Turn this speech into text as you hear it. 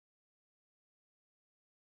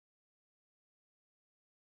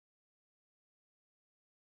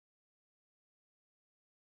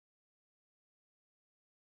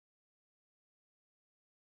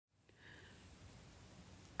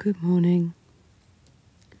Good morning.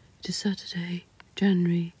 It is Saturday,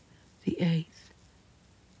 January the 8th,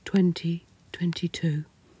 2022.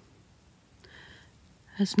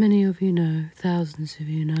 As many of you know, thousands of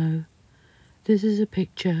you know, this is a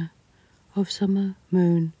picture of Summer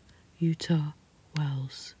Moon Utah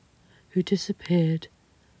Wells, who disappeared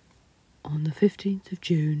on the 15th of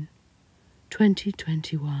June,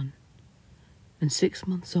 2021, and 6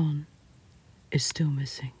 months on, is still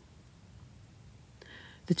missing.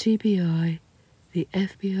 The TBI, the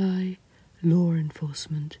FBI, law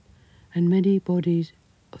enforcement, and many bodies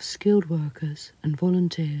of skilled workers and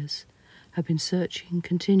volunteers have been searching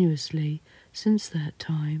continuously since that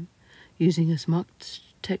time, using as much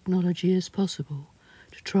technology as possible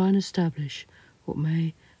to try and establish what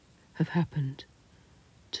may have happened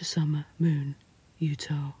to Summer Moon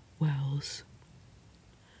Utah Wells.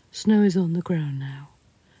 Snow is on the ground now,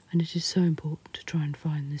 and it is so important to try and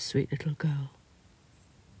find this sweet little girl.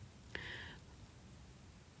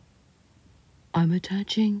 I'm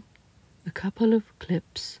attaching a couple of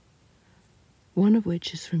clips, one of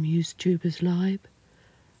which is from YouTubers Live,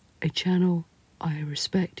 a channel I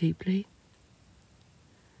respect deeply.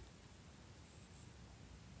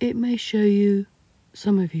 It may show you,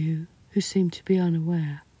 some of you who seem to be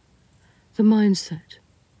unaware, the mindset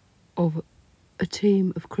of a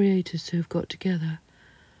team of creators who have got together,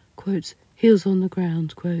 quotes, heels on the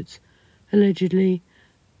ground, quotes, allegedly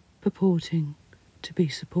purporting to be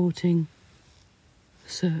supporting the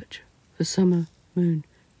search for Summer Moon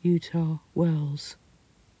Utah Wells.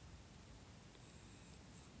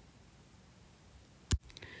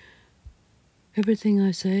 Everything I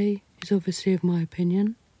say is obviously of my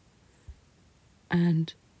opinion,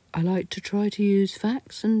 and I like to try to use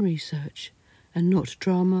facts and research and not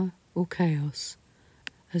drama or chaos,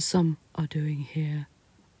 as some are doing here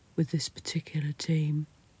with this particular team.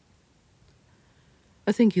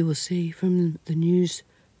 I think you will see from the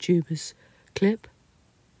YouTubers clip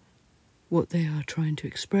what they are trying to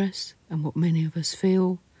express and what many of us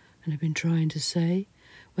feel and have been trying to say,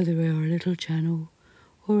 whether we are a little channel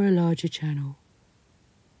or a larger channel.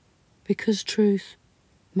 Because truth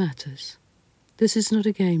matters. This is not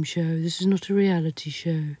a game show, this is not a reality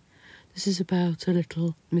show. This is about a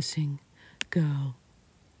little missing girl.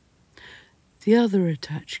 The other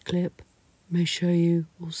attached clip may show you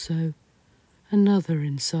also another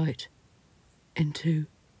insight into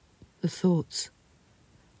the thoughts,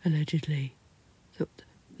 allegedly, that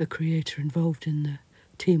the creator involved in the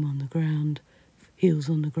team on the ground, heels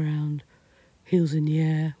on the ground, heels in the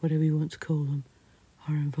air, whatever you want to call them,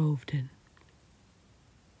 are involved in.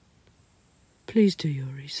 Please do your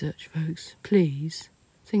research, folks. Please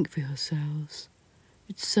think for yourselves.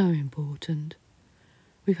 It's so important.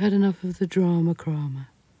 We've had enough of the drama.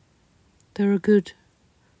 There are good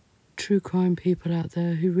true crime people out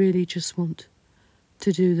there who really just want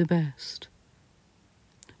to do the best.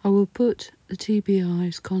 I will put the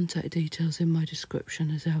TBI's contact details in my description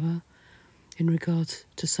as ever in regards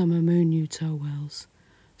to Summer Moon Utah Wells.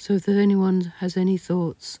 So if anyone has any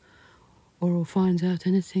thoughts or finds out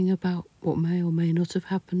anything about what may or may not have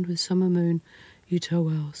happened with Summer Moon Utah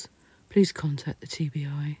Wells, please contact the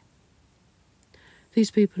TBI. These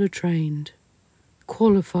people are trained,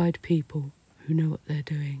 qualified people who know what they're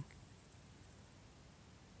doing.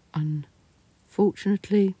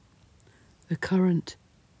 Unfortunately, the current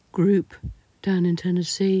group down in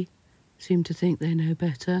Tennessee seem to think they know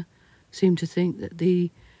better, seem to think that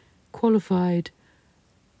the qualified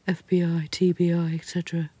FBI, TBI,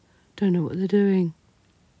 etc. don't know what they're doing,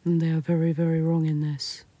 and they are very, very wrong in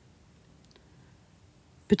this.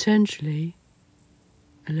 Potentially,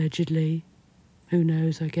 allegedly, who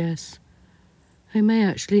knows, I guess, they may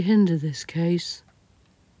actually hinder this case,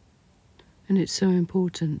 and it's so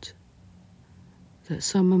important that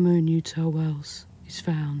Summer Moon Utah Wells is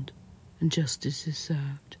found and justice is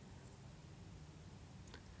served.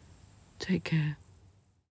 Take care.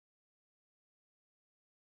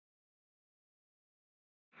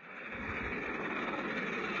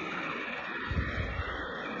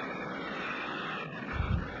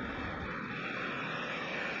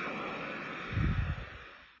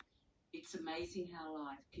 It's amazing how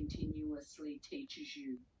life continuously teaches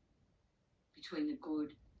you between the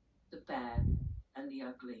good, the bad, and the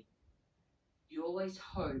ugly. You always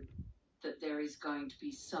hope that there is going to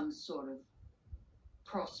be some sort of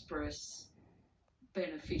prosperous,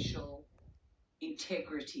 beneficial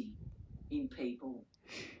integrity in people.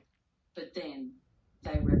 But then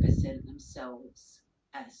they represent themselves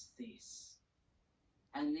as this.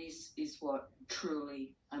 And this is what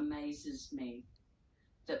truly amazes me,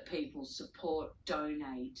 that people support,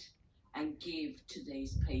 donate, and give to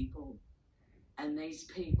these people And these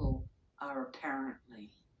people are apparently,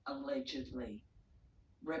 allegedly,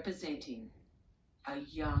 representing a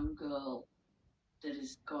young girl that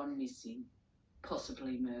has gone missing,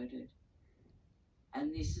 possibly murdered.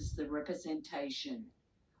 And this is the representation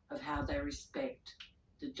of how they respect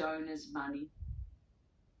the donors' money,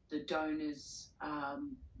 the donors'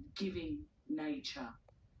 giving nature,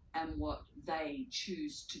 and what they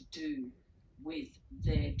choose to do with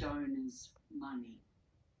their donors' money.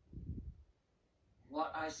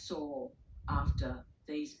 What I saw after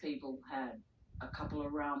these people had a couple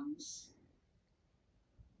of rums,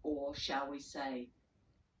 or shall we say,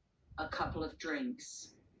 a couple of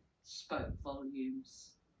drinks, spoke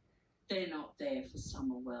volumes. They're not there for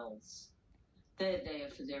summer wells. They're there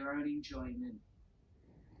for their own enjoyment.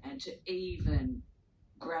 And to even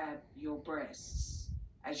grab your breasts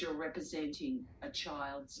as you're representing a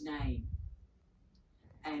child's name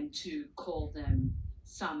and to call them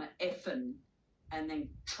summer effin' and then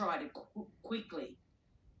try to quickly,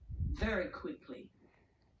 very quickly,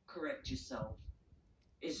 correct yourself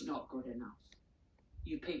is not good enough.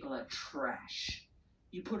 You people are trash.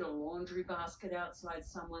 You put a laundry basket outside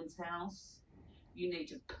someone's house, you need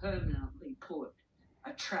to permanently put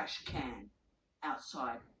a trash can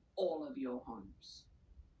outside all of your homes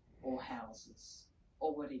or houses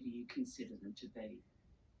or whatever you consider them to be.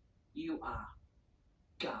 You are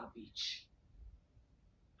garbage.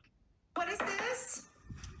 What is this?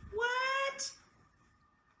 What?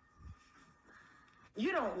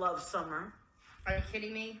 You don't love summer. Are you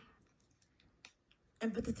kidding me?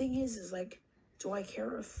 But the thing is like, do I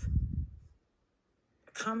care if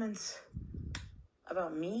comments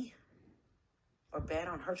about me are bad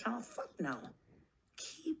on her channel? Fuck no.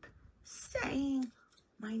 Keep saying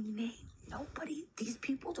my name. These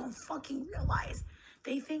people don't fucking realize.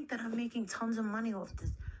 They think that I'm making tons of money off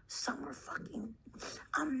this summer fucking.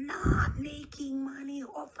 I'm not making money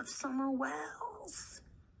off of summer wells.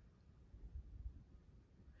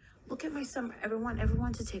 Look at my summer.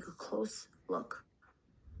 Everyone to take a close look.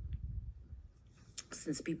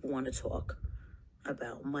 Since people want to talk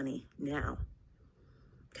about money now.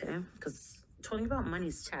 Okay? Because talking about money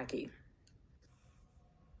is tacky.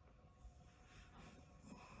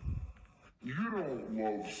 You don't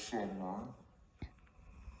love summer.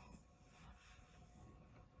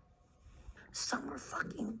 Summer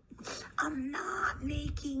fucking. I'm not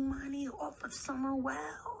making money off of summer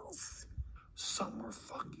wells. Summer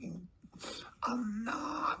fucking. I'm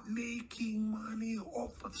not making money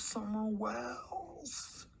off of summer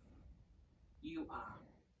wells. You are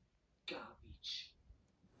garbage.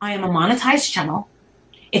 I am a monetized channel.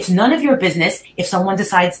 It's none of your business if someone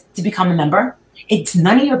decides to become a member. It's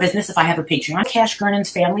none of your business if I have a Patreon. Cash Gernon's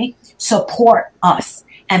family support us.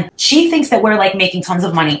 And she thinks that we're like making tons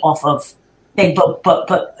of money off of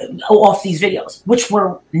off these videos, which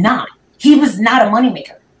we're not. He was not a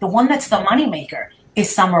moneymaker. The one that's the moneymaker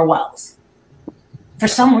is Summer Wells. For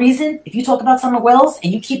some reason, if you talk about Summer Wells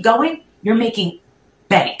and you keep going, you're making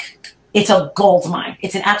bank. It's a gold mine.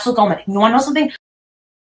 It's an absolute gold mine. You want to know something?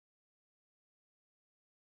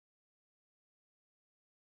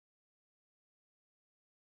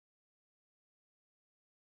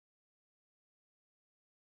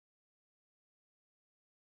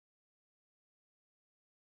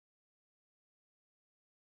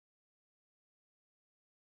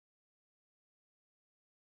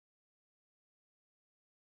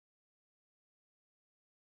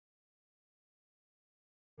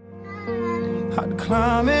 I'd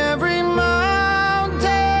climb every mountain,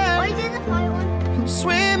 and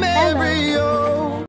swim every ocean.